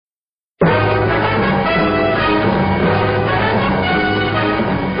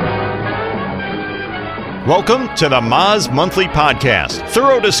Welcome to the Moz Monthly Podcast.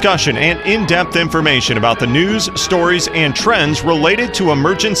 Thorough discussion and in-depth information about the news, stories, and trends related to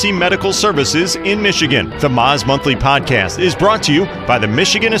emergency medical services in Michigan. The Moz Monthly Podcast is brought to you by the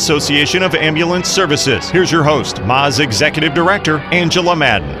Michigan Association of Ambulance Services. Here's your host, Moz Executive Director, Angela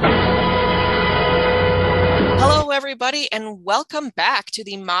Madden. Hello, everybody, and welcome back to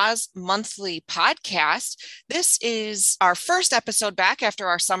the Moz Monthly Podcast. This is our first episode back after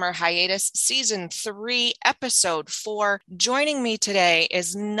our summer hiatus, Season 3, Episode 4. Joining me today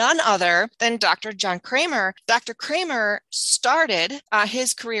is none other than Dr. John Kramer. Dr. Kramer started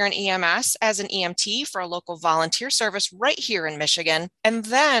his career in EMS as an EMT for a local volunteer service right here in Michigan, and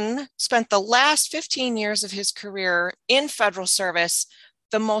then spent the last 15 years of his career in federal service,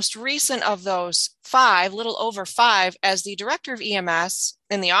 the most recent of those 5, little over 5, as the director of EMS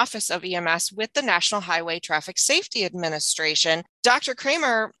in the Office of EMS with the National Highway Traffic Safety Administration. Dr.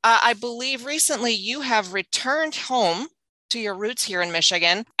 Kramer, I believe recently you have returned home to your roots here in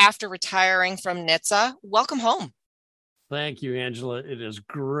Michigan after retiring from NHTSA. Welcome home. Thank you, Angela. It is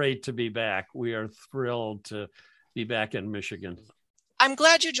great to be back. We are thrilled to be back in Michigan. I'm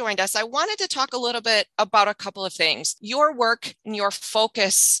glad you joined us. I wanted to talk a little bit about a couple of things. Your work and your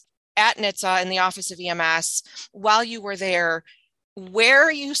focus at NHTSA in the Office of EMS while you were there,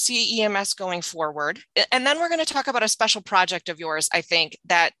 where you see EMS going forward. And then we're going to talk about a special project of yours, I think,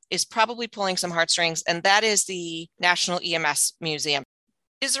 that is probably pulling some heartstrings, and that is the National EMS Museum.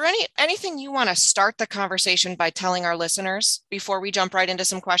 Is there anything you want to start the conversation by telling our listeners before we jump right into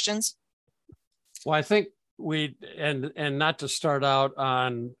some questions? Well, I think and not to start out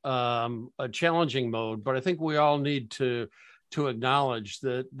on a challenging mode, but I think we all need to acknowledge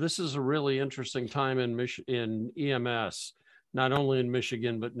that this is a really interesting time in EMS, not only in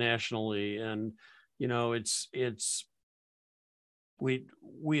Michigan but nationally. And you know,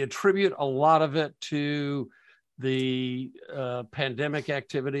 we attribute a lot of it to the pandemic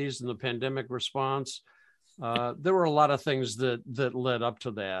activities and the pandemic response. There were a lot of things that led up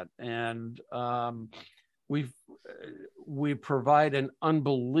to that, and we provide an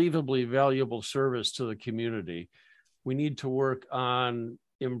unbelievably valuable service to the community. We need to work on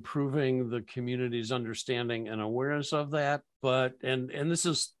improving the community's understanding and awareness of that. But and this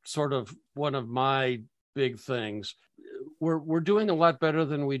is sort of one of my big things. We're doing a lot better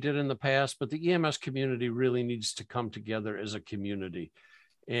than we did in the past, but the EMS community really needs to come together as a community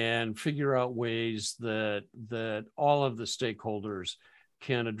and figure out ways that all of the stakeholders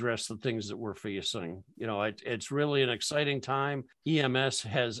can address the things that we're facing. You know, it's really an exciting time. EMS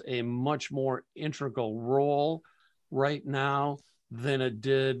has a much more integral role right now than it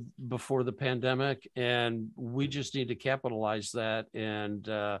did before the pandemic, and we just need to capitalize that and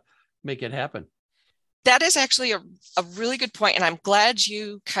make it happen. That is actually a really good point, and I'm glad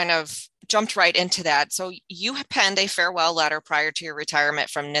you kind of jumped right into that. So you penned a farewell letter prior to your retirement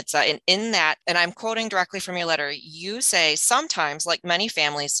from NHTSA, and in that, and I'm quoting directly from your letter, you say, sometimes, like many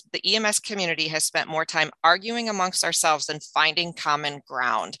families, the EMS community has spent more time arguing amongst ourselves than finding common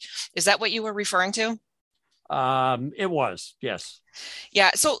ground. Is that what you were referring to? It was, yes.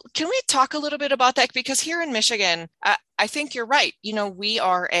 Yeah. So can we talk a little bit about that? Because here in Michigan, I think you're right. You know, we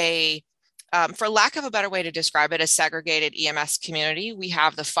are for lack of a better way to describe it, a segregated EMS community. We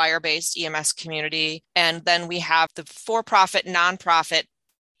have the fire-based EMS community, and then we have the for-profit, nonprofit,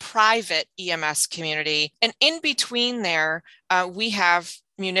 private EMS community. And in between there, we have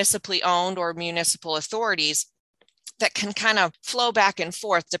municipally owned or municipal authorities that can kind of flow back and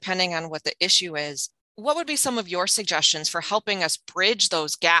forth depending on what the issue is. What would be some of your suggestions for helping us bridge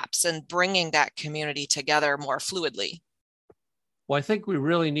those gaps and bringing that community together more fluidly? Well, I think we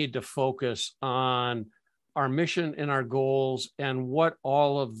really need to focus on our mission and our goals and what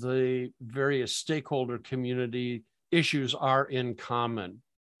all of the various stakeholder community issues are in common,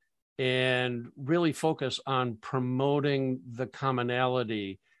 and really focus on promoting the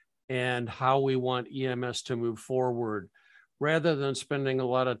commonality and how we want EMS to move forward, rather than spending a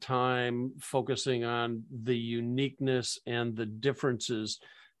lot of time focusing on the uniqueness and the differences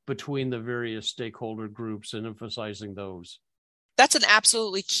between the various stakeholder groups and emphasizing those. That's an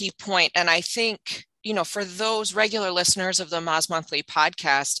absolutely key point. And I think, you know, for those regular listeners of the Moz Monthly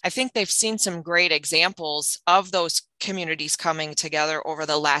Podcast, I think they've seen some great examples of those communities coming together over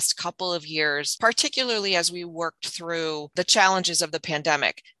the last couple of years, particularly as we worked through the challenges of the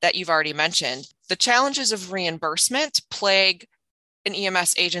pandemic that you've already mentioned. The challenges of reimbursement plague an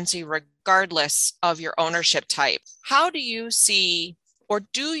EMS agency regardless of your ownership type. How do you see, or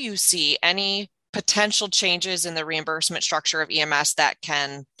do you see any potential changes in the reimbursement structure of EMS that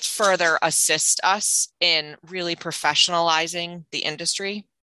can further assist us in really professionalizing the industry?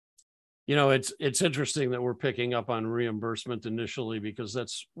 It's interesting that we're picking up on reimbursement initially, because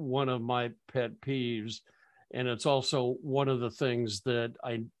that's one of my pet peeves. And it's also one of the things that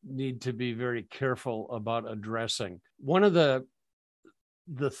I need to be very careful about addressing. One of the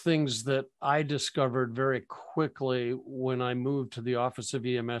things that I discovered very quickly when I moved to the Office of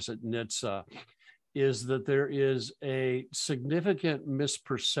EMS at NHTSA is that there is a significant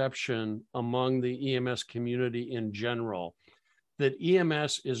misperception among the EMS community in general that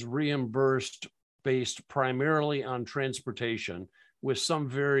EMS is reimbursed based primarily on transportation, with some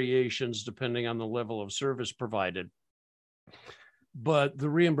variations depending on the level of service provided. But the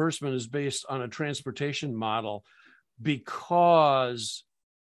reimbursement is based on a transportation model because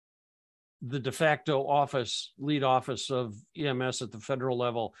the de facto lead office of EMS at the federal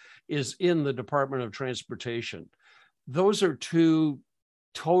level is in the Department of Transportation. Those are two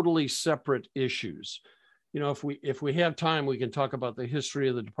totally separate issues. If we have time, we can talk about the history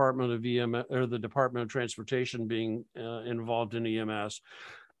of the Department of EMS, or the Department of Transportation being involved in EMS.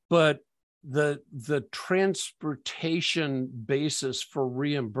 But the transportation basis for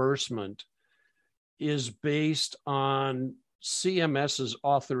reimbursement is based on CMS's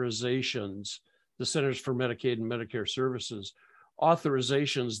authorizations, the Centers for Medicaid and Medicare Services,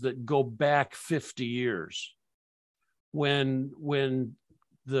 authorizations that go back 50 years. When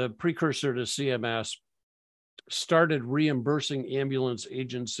the precursor to CMS started reimbursing ambulance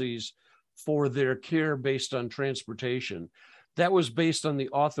agencies for their care based on transportation, that was based on the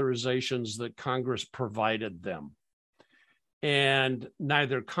authorizations that Congress provided them. And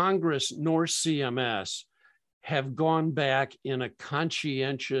neither Congress nor CMS have gone back in a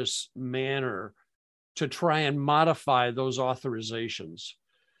conscientious manner to try and modify those authorizations.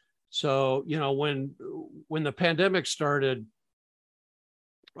 So, when the pandemic started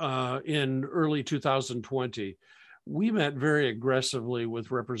in early 2020, we met very aggressively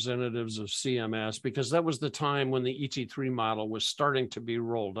with representatives of CMS, because that was the time when the ET3 model was starting to be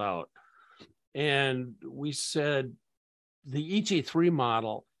rolled out. And we said, the ET3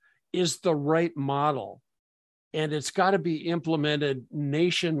 model is the right model, and it's got to be implemented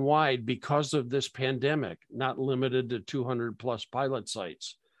nationwide because of this pandemic, not limited to 200 plus pilot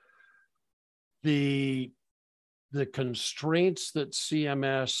sites. The constraints that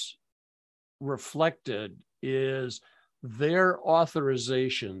CMS reflected is their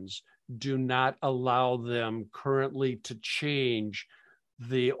authorizations do not allow them currently to change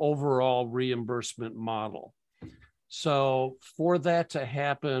the overall reimbursement model. So for that to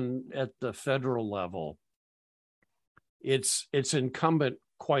happen at the federal level, it's incumbent,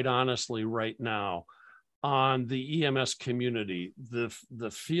 quite honestly, right now on the EMS community, the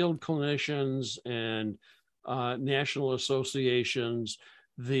field clinicians and national associations,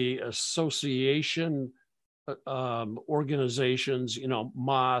 the association organizations,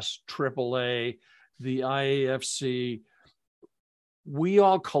 MOS, AAA, the IAFC. We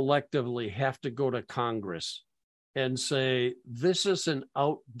all collectively have to go to Congress and say, this is an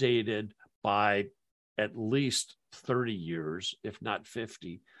outdated by at least 30 years, if not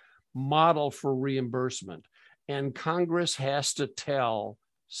 50, model for reimbursement. And Congress has to tell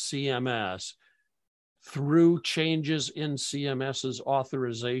CMS, through changes in CMS's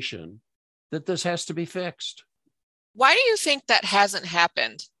authorization, that this has to be fixed. Why do you think that hasn't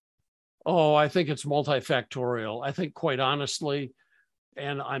happened? Oh, I think it's multifactorial. I think, quite honestly,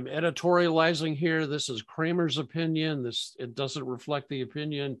 and I'm editorializing here, this is Kramer's opinion. It doesn't reflect the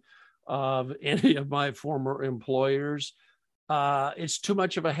opinion of any of my former employers. It's too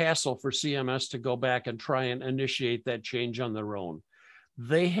much of a hassle for CMS to go back and try and initiate that change on their own.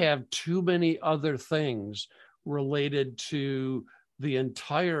 They have too many other things related to the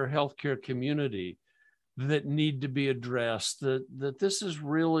entire healthcare community that need to be addressed, that this is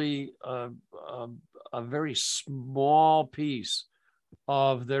really a very small piece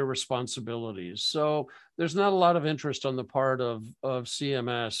of their responsibilities. So there's not a lot of interest on the part of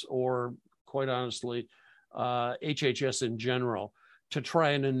CMS, or, quite honestly, HHS in general, to try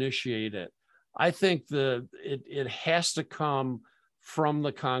and initiate it. I think it has to come from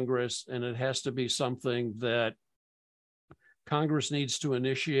the Congress, and it has to be something that Congress needs to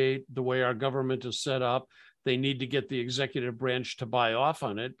initiate. The way our government is set up, they need to get the executive branch to buy off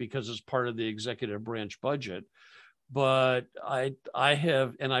on it because it's part of the executive branch budget. But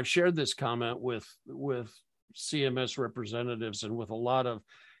I've shared this comment with CMS representatives and with a lot of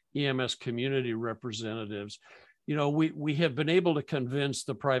EMS community representatives. We have been able to convince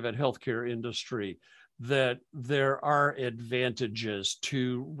the private healthcare industry that there are advantages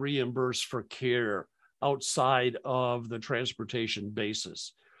to reimburse for care outside of the transportation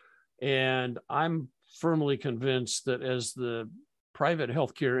basis. And I'm firmly convinced that as the private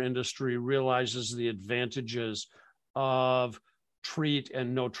healthcare industry realizes the advantages of treat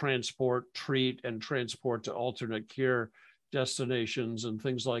and no transport, treat and transport to alternate care destinations and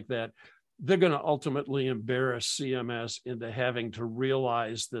things like that, they're going to ultimately embarrass CMS into having to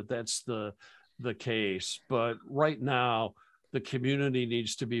realize that that's the case. But right now, the community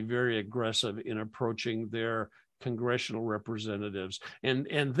needs to be very aggressive in approaching their congressional representatives. And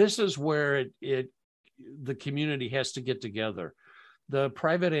this is where the community has to get together. The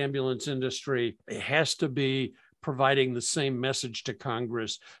private ambulance industry has to be providing the same message to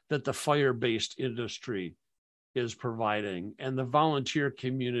Congress that the fire-based industry is providing. And the volunteer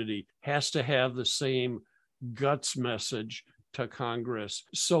community has to have the same guts message to Congress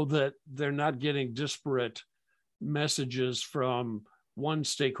so that they're not getting disparate messages from one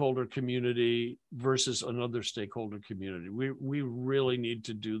stakeholder community versus another stakeholder community. We really need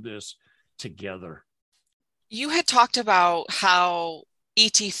to do this together. You had talked about how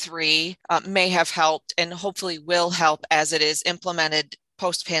ET3 may have helped and hopefully will help as it is implemented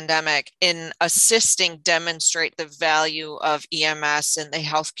post-pandemic in assisting demonstrate the value of EMS and the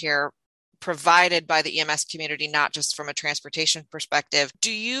healthcare provided by the EMS community, not just from a transportation perspective.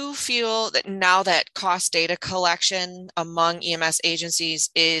 Do you feel that now that cost data collection among EMS agencies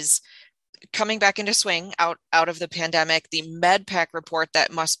is coming back into swing out of the pandemic, the MedPAC report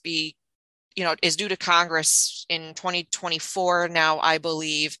that must be is due to Congress in 2024 now, I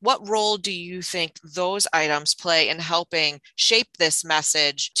believe. What role do you think those items play in helping shape this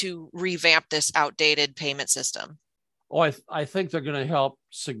message to revamp this outdated payment system? Oh, I think they're going to help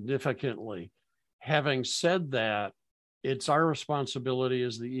significantly. Having said that, it's our responsibility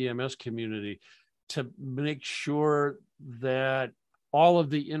as the EMS community to make sure that all of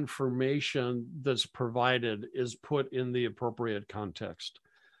the information that's provided is put in the appropriate context.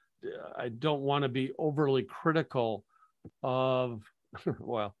 I don't want to be overly critical of,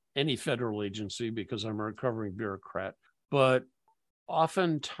 any federal agency because I'm a recovering bureaucrat, but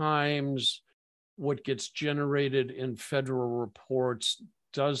oftentimes what gets generated in federal reports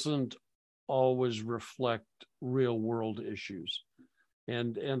doesn't always reflect real world issues.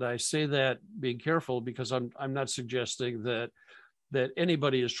 And I say that being careful because I'm not suggesting that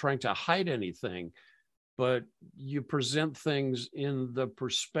anybody is trying to hide anything, but you present things in the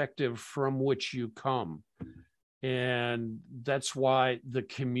perspective from which you come. And that's why the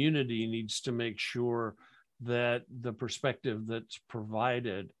community needs to make sure that the perspective that's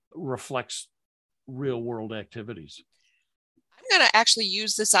provided reflects real world activities. I'm going to actually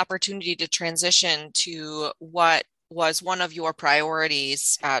use this opportunity to transition to what was one of your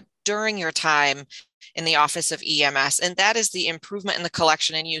priorities during your time in the Office of EMS, and that is the improvement in the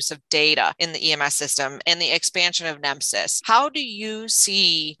collection and use of data in the EMS system and the expansion of NEMSIS. How do you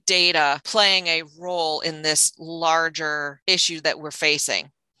see data playing a role in this larger issue that we're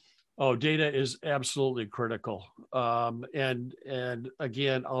facing? Oh, data is absolutely critical. And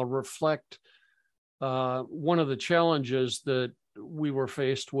again, I'll reflect one of the challenges that we were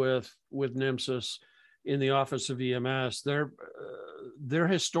faced with NEMSIS in the Office of EMS. There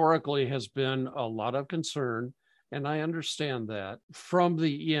historically has been a lot of concern, and I understand that, from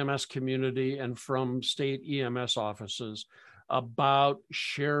the EMS community and from state EMS offices about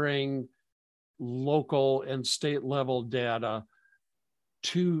sharing local and state level data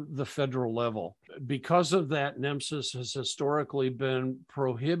to the federal level. Because of that, NEMSIS has historically been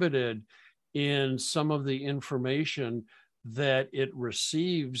prohibited in some of the information that it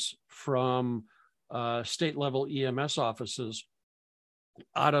receives from state level EMS offices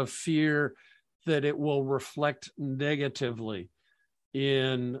out of fear that it will reflect negatively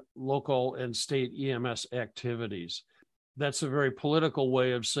in local and state EMS activities. That's a very political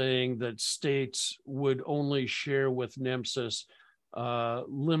way of saying that states would only share with NEMSIS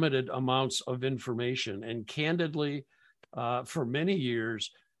limited amounts of information. And candidly, for many years,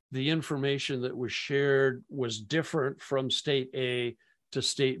 the information that was shared was different from state A to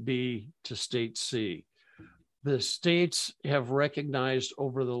state B to state C. The states have recognized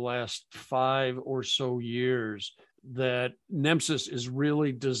over the last 5 or so years that NEMSIS is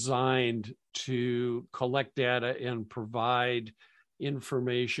really designed to collect data and provide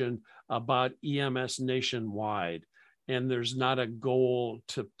information about EMS nationwide. And there's not a goal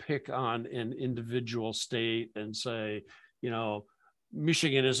to pick on an individual state and say,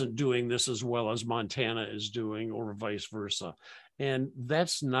 Michigan isn't doing this as well as Montana is doing, or vice versa. And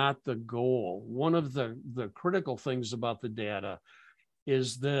that's not the goal. One of the critical things about the data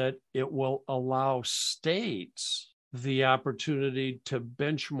is that it will allow states the opportunity to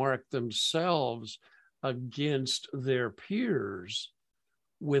benchmark themselves against their peers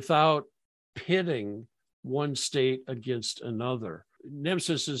without pitting one state against another.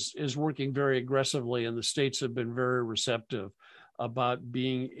 NMSIS is working very aggressively, and the states have been very receptive about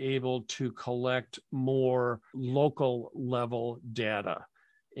being able to collect more local level data.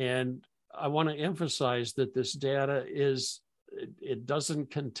 And I want to emphasize that this data it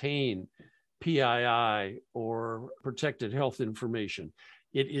doesn't contain PII or protected health information.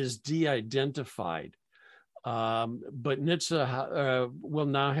 It is de-identified. But NHTSA will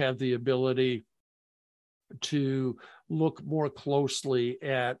now have the ability to look more closely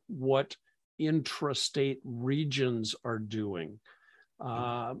at what intrastate regions are doing.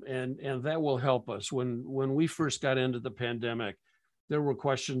 And that will help us. When we first got into the pandemic, there were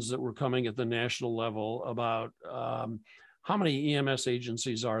questions that were coming at the national level about how many EMS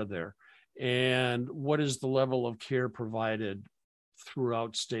agencies are there and what is the level of care provided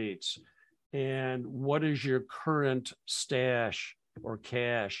throughout states, and what is your current stash or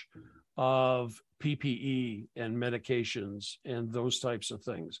cache of PPE and medications and those types of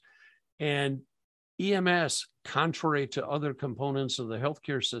things. And EMS, contrary to other components of the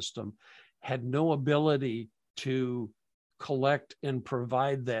healthcare system, had no ability to collect and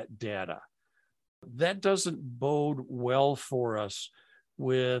provide that data. That doesn't bode well for us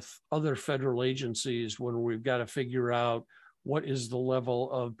with other federal agencies when we've got to figure out what is the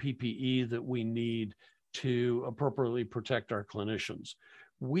level of PPE that we need to appropriately protect our clinicians.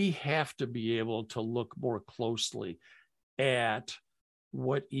 We have to be able to look more closely at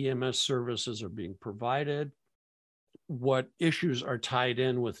what EMS services are being provided, what issues are tied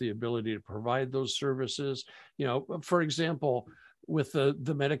in with the ability to provide those services. You know, for example, with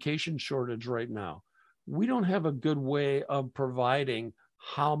the medication shortage right now, we don't have a good way of providing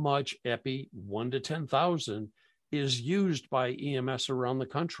how much epi, 1 to 10,000, is used by EMS around the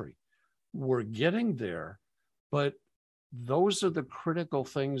country. We're getting there, but those are the critical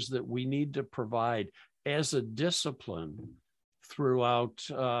things that we need to provide as a discipline throughout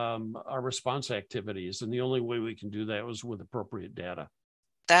our response activities. And the only way we can do that was with appropriate data.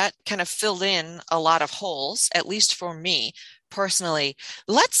 That kind of filled in a lot of holes, at least for me personally.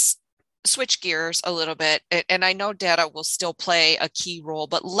 Let's switch gears a little bit. And I know data will still play a key role,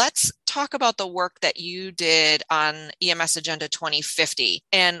 but let's talk about the work that you did on EMS Agenda 2050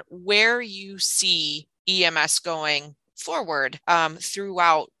 and where you see EMS going forward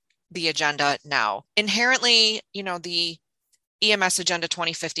throughout the agenda now. Inherently, you know, the EMS Agenda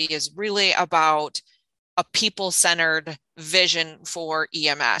 2050 is really about a people-centered vision for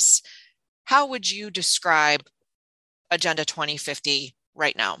EMS. How would you describe Agenda 2050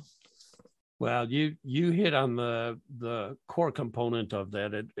 right now? Well, you hit on the core component of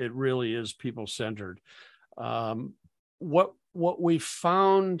that. It really is people-centered. What we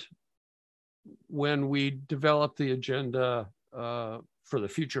found when we developed the agenda for the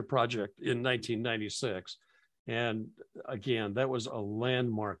Future Project in 1996, and again, that was a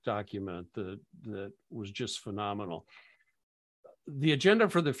landmark document that was just phenomenal. The agenda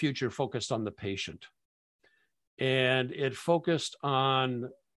for the future focused on the patient, and it focused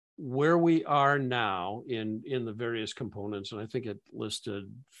on where we are now in the various components. And I think it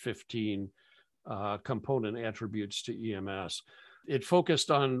listed 15 component attributes to EMS. It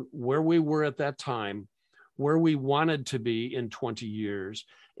focused on where we were at that time, where we wanted to be in 20 years,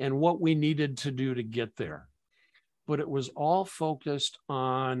 and what we needed to do to get there. But it was all focused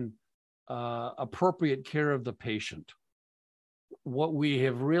on appropriate care of the patient. What we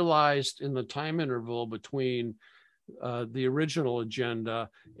have realized in the time interval between the original agenda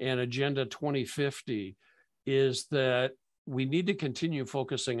and Agenda 2050 is that we need to continue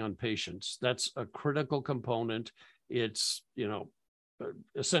focusing on patients. That's a critical component. It's, you know,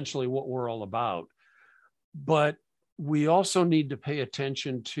 essentially what we're all about. But we also need to pay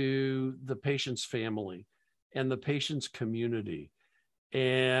attention to the patient's family and the patient's community.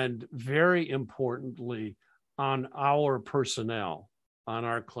 And very importantly, on our personnel, on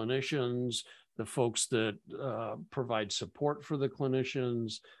our clinicians, the folks that provide support for the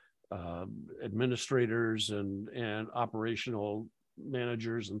clinicians, administrators and operational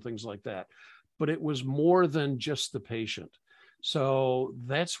managers and things like that. But it was more than just the patient. So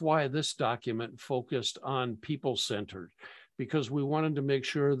that's why this document focused on people-centered, because we wanted to make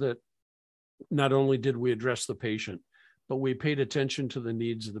sure that not only did we address the patient, but we paid attention to the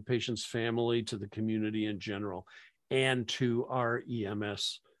needs of the patient's family, to the community in general, and to our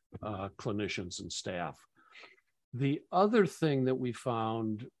EMS clinicians and staff. The other thing that we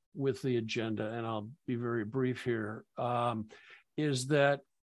found with the agenda, and I'll be very brief here, is that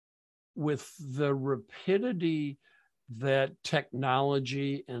with the rapidity that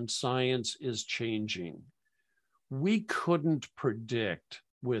technology and science is changing, we couldn't predict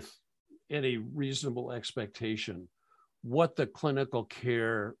with any reasonable expectation what the clinical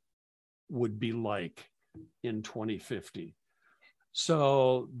care would be like in 2050.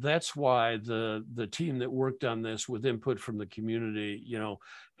 So that's why the team that worked on this with input from the community,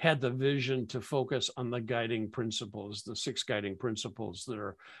 had the vision to focus on the guiding principles, the 6 guiding principles that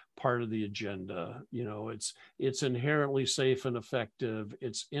are part of the agenda. It's inherently safe and effective.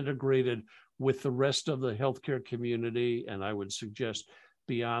 It's integrated with the rest of the healthcare community, and I would suggest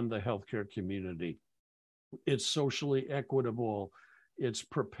beyond the healthcare community. It's socially equitable. It's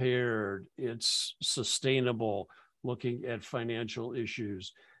prepared. It's sustainable, looking at financial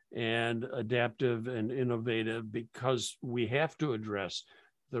issues, and adaptive and innovative, because we have to address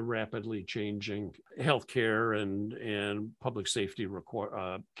the rapidly changing healthcare and public safety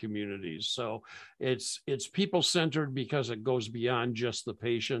communities. So it's people-centered because it goes beyond just the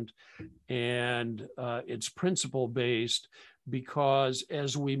patient, and it's principle-based because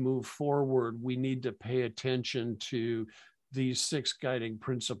as we move forward, we need to pay attention to these 6 guiding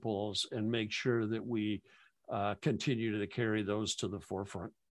principles and make sure that we continue to carry those to the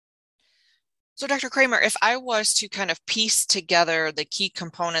forefront. So Dr. Kramer, if I was to kind of piece together the key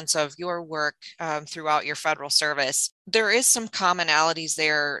components of your work throughout your federal service, there is some commonalities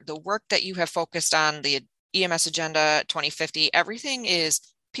there. The work that you have focused on, the EMS Agenda 2050, everything is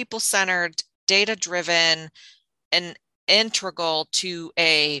people-centered, data-driven, and integral to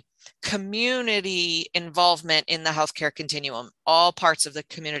a community involvement in the healthcare continuum. All parts of the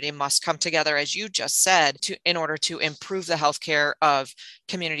community must come together, as you just said, in order to improve the healthcare of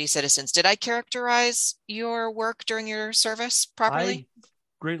community citizens. Did I characterize your work during your service properly? I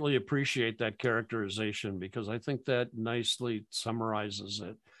greatly appreciate that characterization because I think that nicely summarizes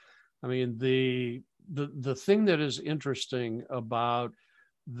it. I mean, the thing that is interesting about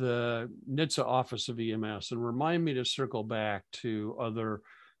the NHTSA Office of EMS, and remind me to circle back to other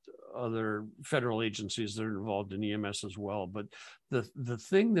federal agencies that are involved in EMS as well. But the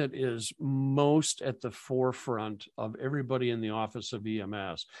thing that is most at the forefront of everybody in the Office of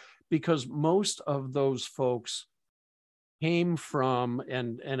EMS, because most of those folks came from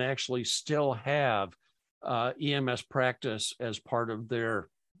and actually still have EMS practice as part of their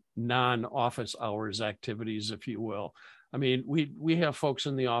non-office hours activities, if you will. I mean, we have folks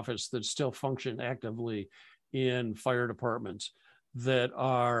in the office that still function actively in fire departments, that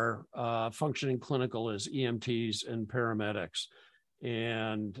are functioning clinical as EMTs and paramedics.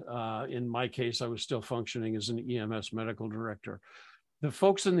 And in my case, I was still functioning as an EMS medical director. The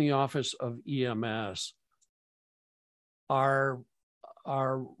folks in the Office of EMS are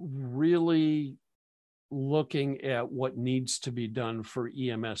really looking at what needs to be done for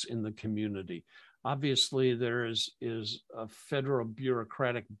EMS in the community. Obviously, there is a federal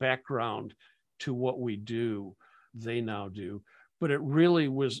bureaucratic background to what we do, they now do, but it really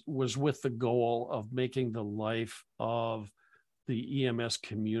was with the goal of making the life of the EMS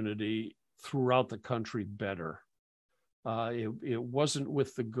community throughout the country better. It wasn't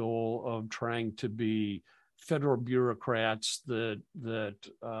with the goal of trying to be federal bureaucrats that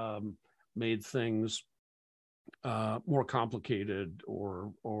made things more complicated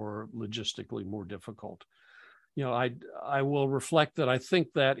or logistically more difficult. I will reflect that I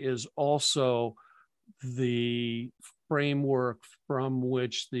think that is also the framework from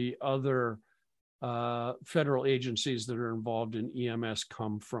which the other federal agencies that are involved in EMS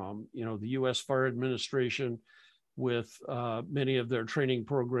come from. The U.S. Fire Administration, with many of their training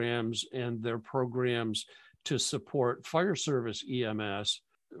programs and their programs to support fire service EMS.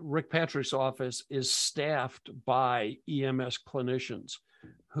 Rick Patrick's office is staffed by EMS clinicians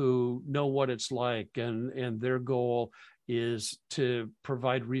who know what it's like, and their goal is to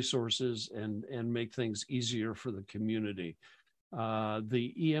provide resources and make things easier for the community.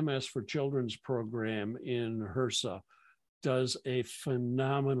 The EMS for Children's program in HRSA does a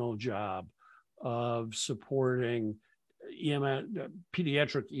phenomenal job of supporting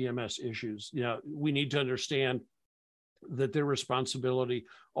pediatric EMS issues. We need to understand that their responsibility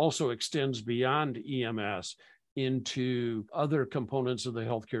also extends beyond EMS into other components of the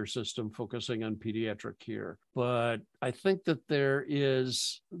healthcare system, focusing on pediatric care. But I think that there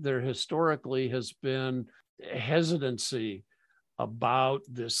historically has been hesitancy about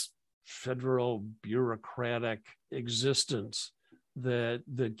this federal bureaucratic existence that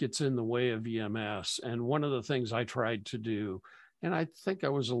gets in the way of EMS. And one of the things I tried to do, and I think I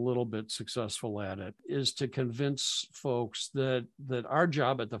was a little bit successful at it, is to convince folks that our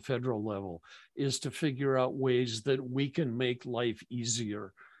job at the federal level is to figure out ways that we can make life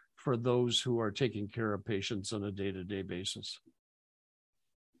easier for those who are taking care of patients on a day-to-day basis.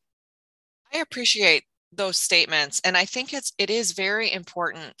 I appreciate those statements. And I think it is very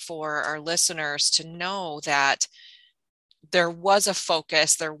important for our listeners to know that there was a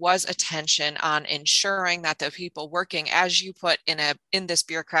focus, there was attention on ensuring that the people working, as you put in this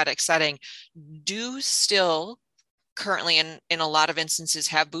bureaucratic setting, do still currently in a lot of instances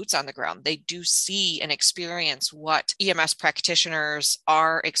have boots on the ground. They do see and experience what EMS practitioners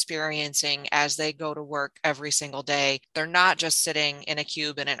are experiencing as they go to work every single day. They're not just sitting in a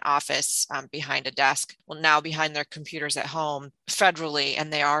cube in an office behind a desk, well, now behind their computers at home federally,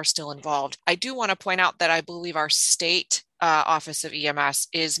 and they are still involved. I do want to point out that I believe our state Office of EMS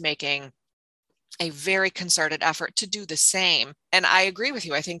is making a very concerted effort to do the same. And I agree with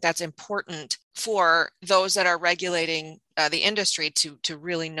you. I think that's important for those that are regulating the industry to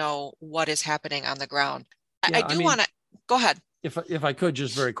really know what is happening on the ground. I do want to go ahead. If I could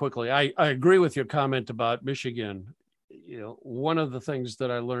just very quickly, I agree with your comment about Michigan. One of the things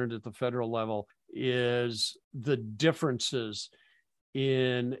that I learned at the federal level is the differences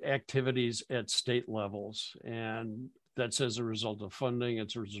in activities at state levels. And that's as a result of funding,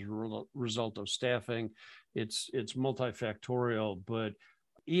 it's a result of staffing, it's multifactorial, but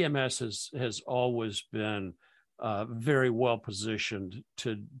EMS has always been very well positioned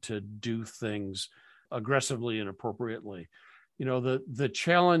to do things aggressively and appropriately. The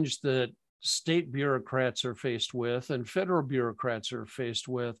challenge that state bureaucrats are faced with and federal bureaucrats are faced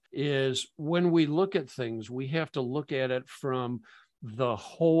with is when we look at things, we have to look at it from the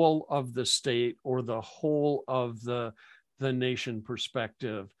whole of the state or the whole of the nation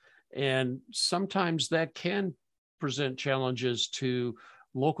perspective. And sometimes that can present challenges to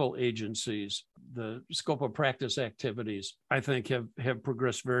local agencies. The scope of practice activities, I think, have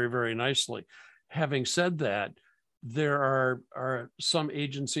progressed very, very nicely. Having said that, there are some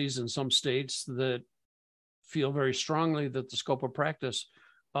agencies in some states that feel very strongly that the scope of practice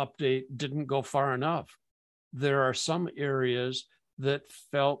update didn't go far enough. There are some areas that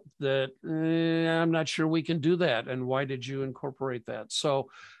felt that I'm not sure we can do that. And why did you incorporate that? So,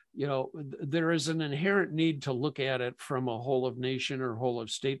 there is an inherent need to look at it from a whole of nation or whole of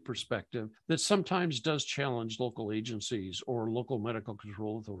state perspective that sometimes does challenge local agencies or local medical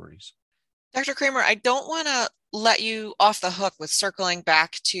control authorities. Dr. Kramer, I don't want to let you off the hook with circling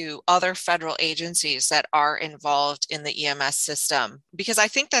back to other federal agencies that are involved in the EMS system, because I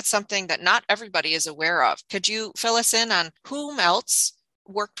think that's something that not everybody is aware of. Could you fill us in on whom else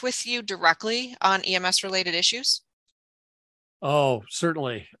worked with you directly on EMS related issues? Oh,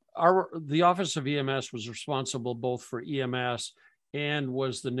 certainly. The Office of EMS was responsible both for EMS and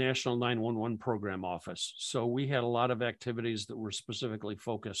was the National 911 Program Office. So we had a lot of activities that were specifically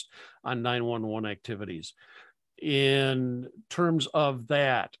focused on 911 activities. In terms of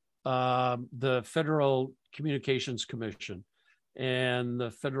that, the Federal Communications Commission and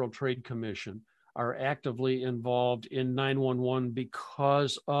the Federal Trade Commission are actively involved in 911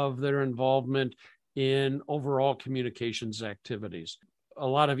 because of their involvement in overall communications activities. A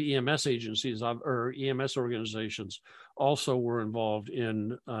lot of EMS agencies or EMS organizations also were involved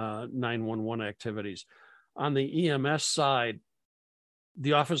in 911 activities. On the EMS side,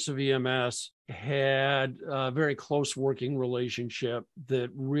 the Office of EMS had a very close working relationship that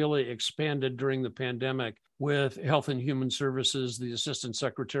really expanded during the pandemic with Health and Human Services, the Assistant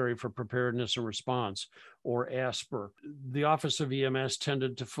Secretary for Preparedness and Response, or ASPR. The Office of EMS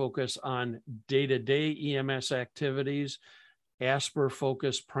tended to focus on day-to-day EMS activities. ASPR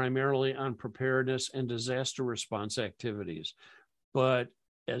focused primarily on preparedness and disaster response activities. But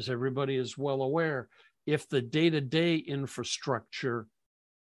as everybody is well aware, if the day-to-day infrastructure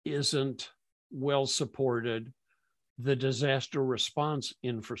isn't well supported, the disaster response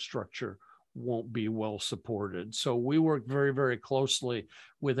infrastructure won't be well supported. So we worked very, very closely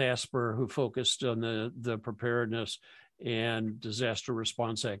with ASPR, who focused on the preparedness and disaster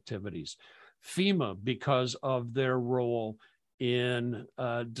response activities. FEMA, because of their role in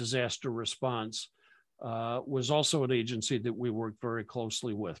disaster response, was also an agency that we worked very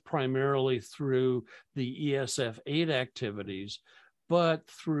closely with, primarily through the ESF 8 activities, but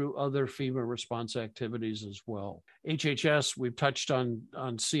through other FEMA response activities as well. HHS, we've touched on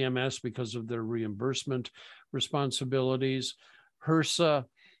CMS because of their reimbursement responsibilities. HRSA,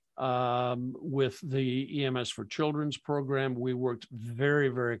 with the EMS for Children's program, we worked very,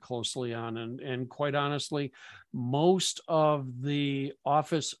 very closely on. And quite honestly, most of the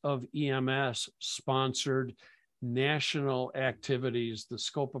Office of EMS sponsored national activities, the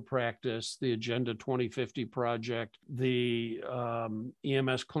scope of practice, the Agenda 2050 project, the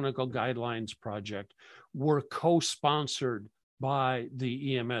EMS clinical guidelines project were co-sponsored by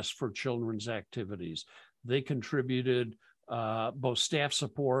the EMS for Children's activities. They contributed both staff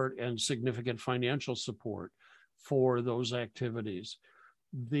support and significant financial support for those activities.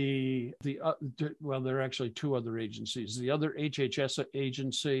 Well, there are actually two other agencies. The other HHS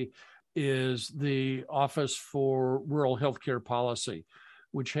agency is the Office for Rural Healthcare Policy,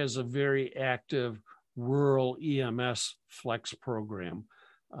 which has a very active rural EMS flex program.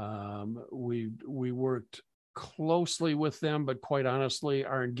 We worked closely with them, but quite honestly,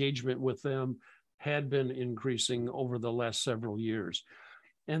 our engagement with them had been increasing over the last several years.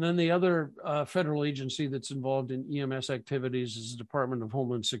 And then the other federal agency that's involved in EMS activities is the Department of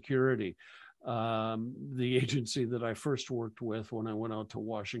Homeland Security, the agency that I first worked with when I went out to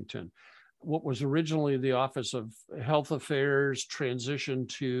Washington. What was originally the Office of Health Affairs transitioned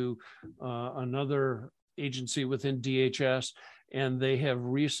to another agency within DHS, and they have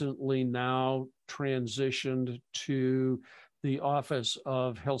recently now transitioned to the Office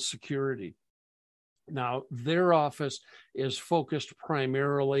of Health Security. Now, their office is focused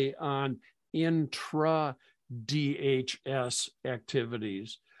primarily on intra-DHS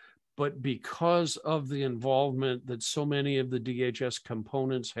activities, but because of the involvement that so many of the DHS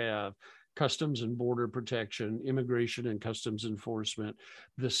components have, Customs and Border Protection, Immigration and Customs Enforcement,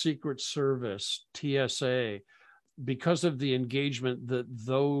 the Secret Service, TSA, because of the engagement that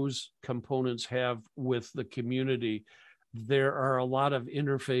those components have with the community, there are a lot of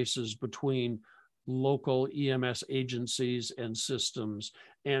interfaces between local EMS agencies and systems,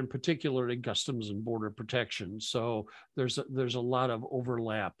 and particularly Customs and Border Protection. So there's a lot of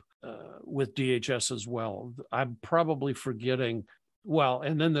overlap with DHS as well. I'm probably forgetting, well,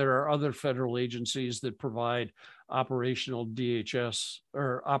 and then there are other federal agencies that provide operational DHS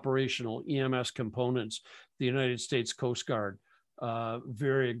or operational EMS components. The United States Coast Guard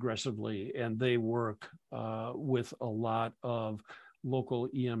very aggressively, and they work with a lot of local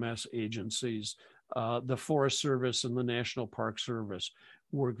EMS agencies. The Forest Service and the National Park Service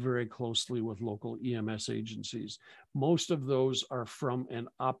work very closely with local EMS agencies. Most of those are from an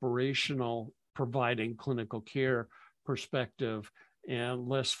operational providing clinical care perspective and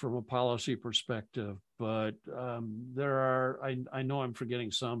less from a policy perspective. But there are, I know I'm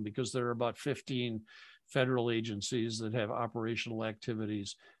forgetting some because there are about 15 federal agencies that have operational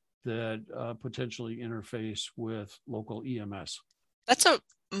activities that potentially interface with local EMS. That's a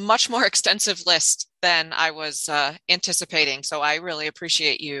much more extensive list than I was anticipating. So I really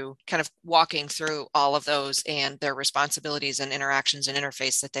appreciate you kind of walking through all of those and their responsibilities and interactions and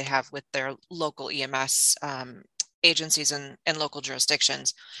interface that they have with their local EMS agencies and local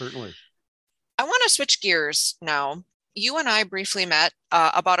jurisdictions. Certainly. I want to switch gears now. You and I briefly met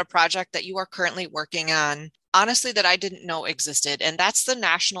about a project that you are currently working on, honestly, that I didn't know existed, and that's the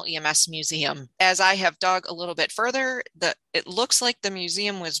National EMS Museum. As I have dug a little bit further, it looks like the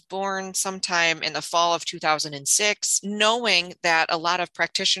museum was born sometime in the fall of 2006, knowing that a lot of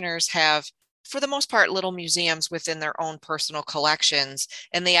practitioners have, for the most part, little museums within their own personal collections.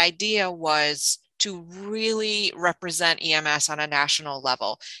 And the idea was to really represent EMS on a national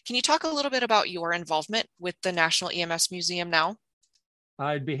level. Can you talk a little bit about your involvement with the National EMS Museum now?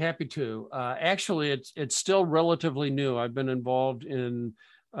 I'd be happy to. Actually, it's still relatively new. I've been involved in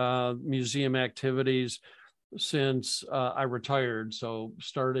museum activities since I retired. So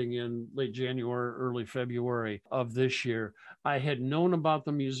starting in late January, early February of this year, I had known about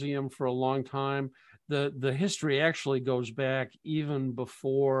the museum for a long time. The history actually goes back even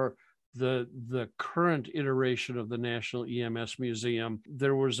before the current iteration of the National EMS Museum.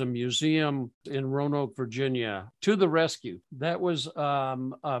 There was a museum in Roanoke, Virginia, to the rescue. That was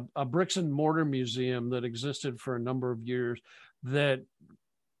a bricks and mortar museum that existed for a number of years that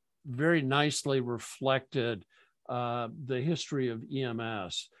very nicely reflected the history of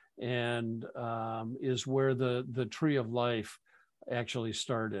EMS and is where the Tree of Life actually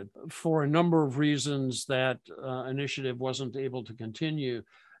started. For a number of reasons, that initiative wasn't able to continue.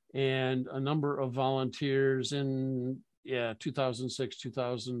 And a number of volunteers in 2006,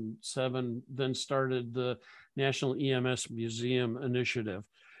 2007, then started the National EMS Museum Initiative.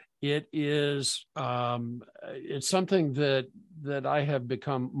 It is it's something that I have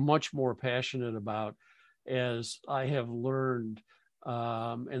become much more passionate about as I have learned.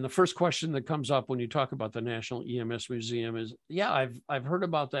 And the first question that comes up when you talk about the National EMS Museum is, yeah, I've heard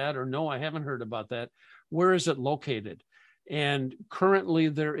about that, or no, I haven't heard about that. Where is it located? And currently,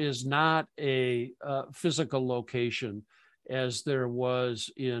 there is not a physical location as there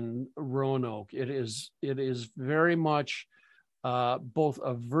was in Roanoke. It is very much both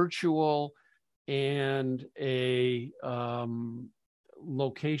a virtual and a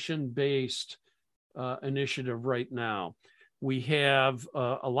location-based initiative right now. We have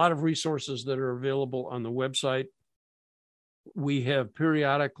a lot of resources that are available on the website. We have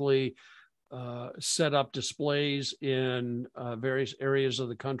periodically set up displays in various areas of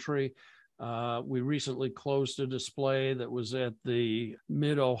the country. We recently closed a display that was at the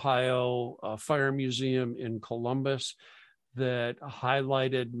Mid-Ohio Fire Museum in Columbus that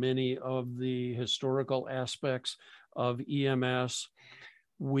highlighted many of the historical aspects of EMS.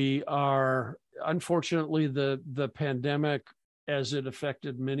 We are, unfortunately, the pandemic, as it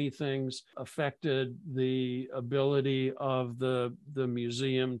affected many things, affected the ability of the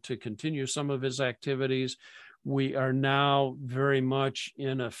museum to continue some of its activities. We are now very much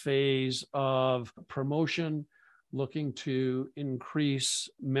in a phase of promotion, looking to increase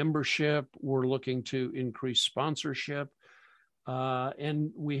membership. We're looking to increase sponsorship.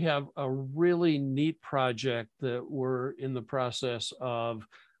 And we have a really neat project that we're in the process of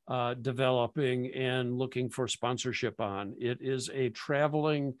developing and looking for sponsorship on. It is a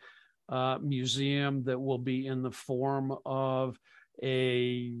traveling museum that will be in the form of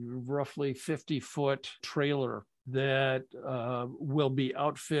a roughly 50-foot trailer that will be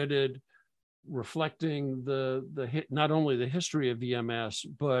outfitted, reflecting not only the history of EMS,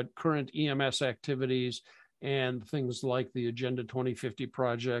 but current EMS activities and things like the Agenda 2050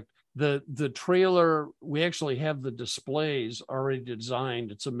 project. The trailer, we actually have the displays already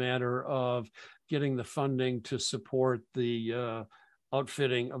designed. It's a matter of getting the funding to support the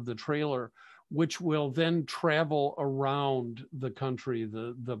outfitting of the trailer, which will then travel around the country.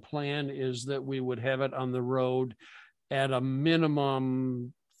 The plan is that we would have it on the road at a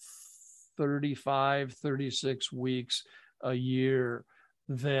minimum 35, 36 weeks a year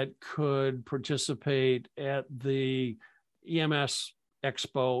that could participate at the EMS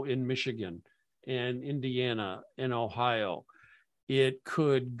Expo in Michigan and Indiana and Ohio. It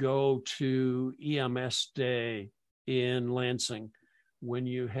could go to EMS Day in Lansing when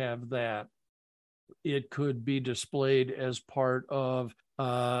you have that. It could be displayed as part of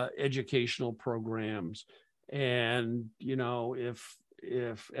educational programs. And, you know, if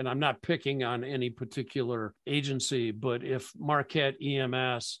and I'm not picking on any particular agency, but if Marquette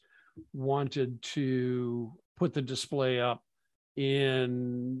EMS wanted to put the display up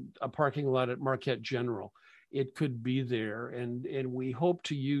in a parking lot at Marquette General, it could be there. And we hope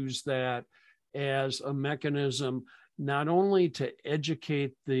to use that as a mechanism, not only to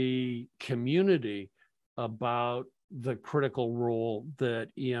educate the community about the critical role that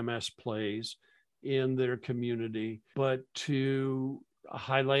EMS plays in their community, but to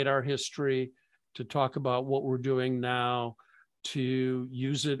highlight our history, to talk about what we're doing now, to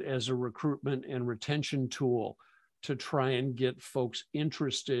use it as a recruitment and retention tool to try and get folks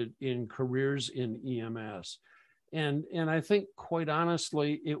interested in careers in EMS. And I think, quite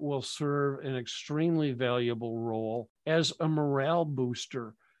honestly, it will serve an extremely valuable role as a morale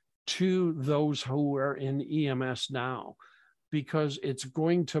booster to those who are in EMS now, because it's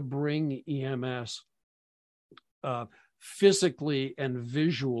going to bring EMS physically and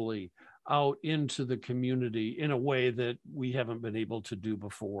visually out into the community in a way that we haven't been able to do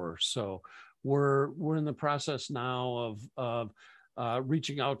before. So we're in the process now of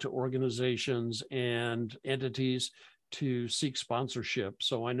reaching out to organizations and entities to seek sponsorship.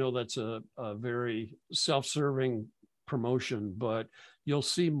 So I know that's a very self-serving promotion, but you'll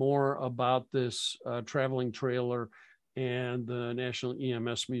see more about this traveling trailer and the National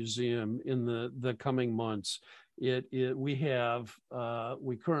EMS Museum in the coming months. We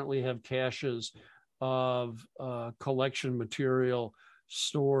currently have caches of collection material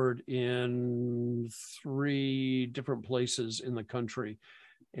stored in 3 different places in the country.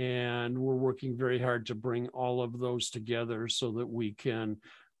 And we're working very hard to bring all of those together so that we can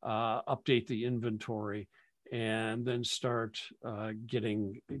update the inventory and then start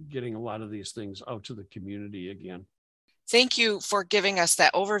getting a lot of these things out to the community again. Thank you for giving us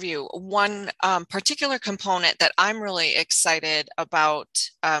that overview. One particular component that I'm really excited about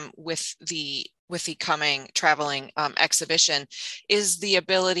with the coming traveling exhibition is the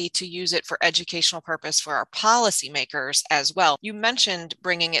ability to use it for educational purpose for our policymakers as well. You mentioned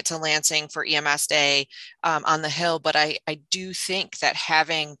bringing it to Lansing for EMS Day on the Hill, but I do think that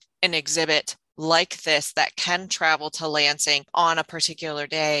having an exhibit like this that can travel to Lansing on a particular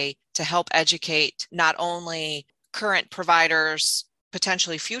day to help educate not only current providers,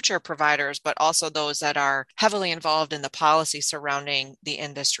 potentially future providers, but also those that are heavily involved in the policy surrounding the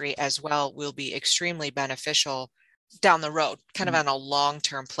industry as well, will be extremely beneficial down the road, kind of on a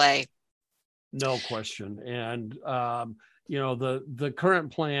long-term play. No question. And, the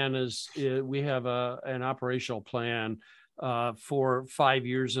current plan is we have an operational plan for 5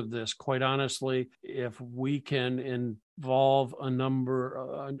 years of this. Quite honestly, if we can involve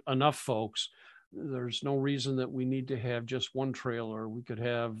enough folks there's no reason that we need to have just one trailer. We could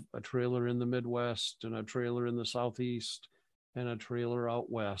have a trailer in the Midwest and a trailer in the Southeast and a trailer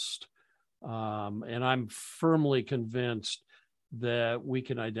out West. And I'm firmly convinced that we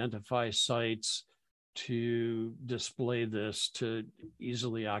can identify sites to display this to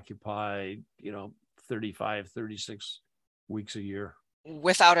easily occupy, 35, 36 weeks a year.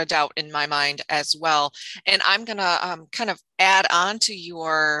 Without a doubt in my mind as well. And I'm going to kind of add on to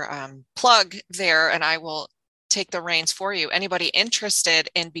your plug there, and I will take the reins for you. Anybody interested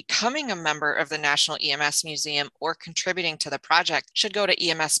in becoming a member of the National EMS Museum or contributing to the project should go to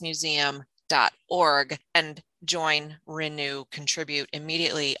emsmuseum.org and join, renew, contribute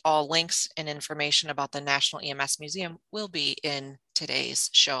immediately. All links and information about the National EMS Museum will be in today's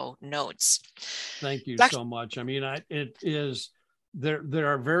show notes. Thank you so much. I mean, it is... There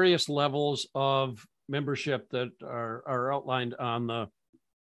are various levels of membership that are outlined on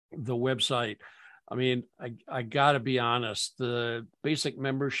the website. I mean, I got to be honest, the basic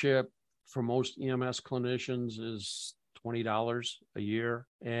membership for most EMS clinicians is $20 a year.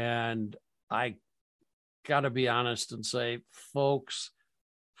 And I got to be honest and say, folks,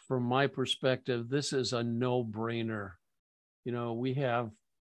 from my perspective, this is a no-brainer. We have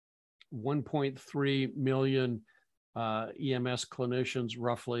 1.3 million EMS clinicians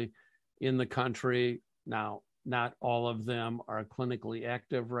roughly in the country. Now, not all of them are clinically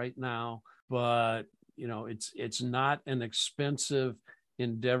active right now, but it's not an expensive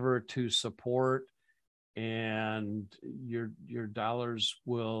endeavor to support, and your dollars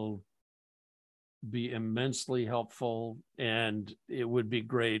will be immensely helpful. And it would be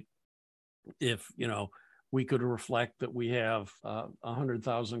great if we could reflect that we have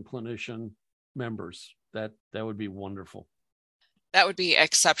 100,000 clinician members. That would be wonderful. That would be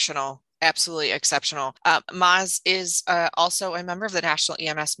exceptional. Absolutely exceptional. Maz is also a member of the National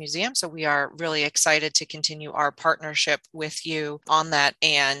EMS Museum, so we are really excited to continue our partnership with you on that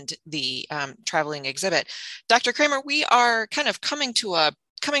and the traveling exhibit. Dr. Kramer, we are kind of coming to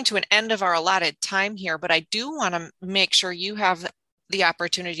an end of our allotted time here, but I do want to make sure you have the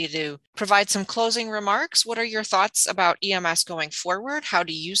opportunity to provide some closing remarks. What are your thoughts about EMS going forward? How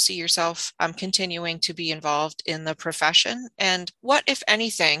do you see yourself continuing to be involved in the profession? And what, if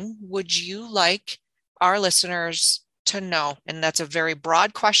anything, would you like our listeners to know? And that's a very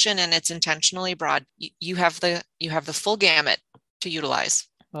broad question, and it's intentionally broad. You have the full gamut to utilize.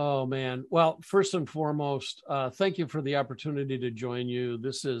 Oh, man. Well, first and foremost, thank you for the opportunity to join you.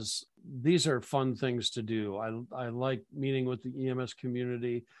 These are fun things to do. I like meeting with the EMS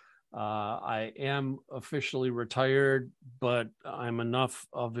community. I am officially retired, but I'm enough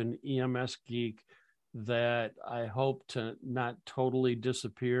of an EMS geek that I hope to not totally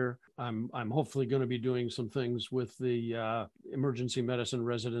disappear. I'm hopefully going to be doing some things with the emergency medicine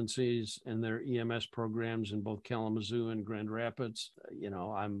residencies and their EMS programs in both Kalamazoo and Grand Rapids.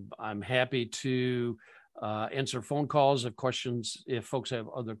 I'm happy to answer phone calls if folks have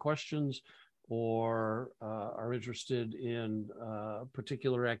other questions or are interested in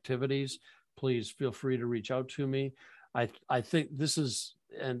particular activities. Please feel free to reach out to me. I think this is,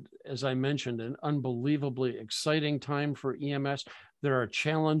 and as I mentioned, an unbelievably exciting time for EMS. There are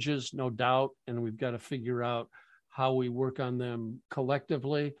challenges, no doubt, and we've got to figure out how we work on them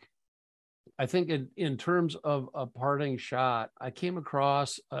collectively. I think in terms of a parting shot, I came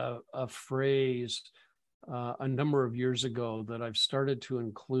across a phrase a number of years ago that I've started to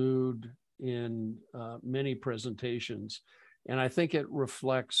include in many presentations, and I think it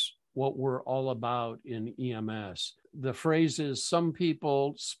reflects what we're all about in EMS. The phrase is, some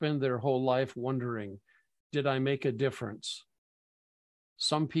people spend their whole life wondering, did I make a difference?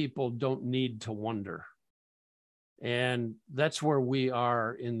 Some people don't need to wonder. And that's where we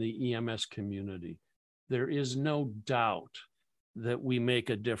are in the EMS community. There is no doubt that we make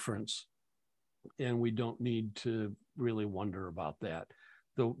a difference, and we don't need to really wonder about that.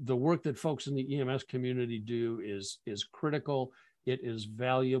 The work that folks in the EMS community do is critical. It is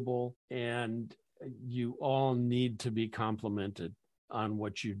valuable, and you all need to be complimented on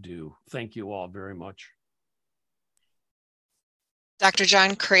what you do. Thank you all very much. Dr.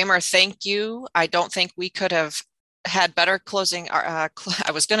 John Kramer, thank you. I don't think we could have had better closing, I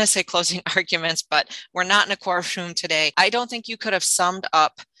was going to say closing arguments, but we're not in a courtroom today. I don't think you could have summed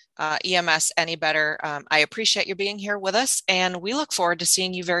up EMS any better. I appreciate you being here with us, and we look forward to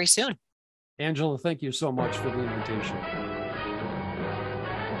seeing you very soon. Angela, thank you so much for the invitation.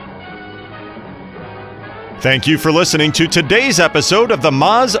 Thank you for listening to today's episode of the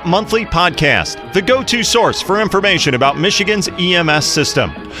Moz Monthly Podcast, the go-to source for information about Michigan's EMS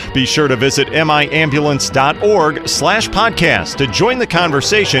system. Be sure to visit miambulance.org/podcast to join the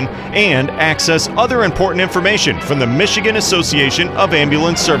conversation and access other important information from the Michigan Association of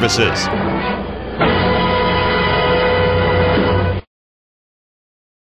Ambulance Services.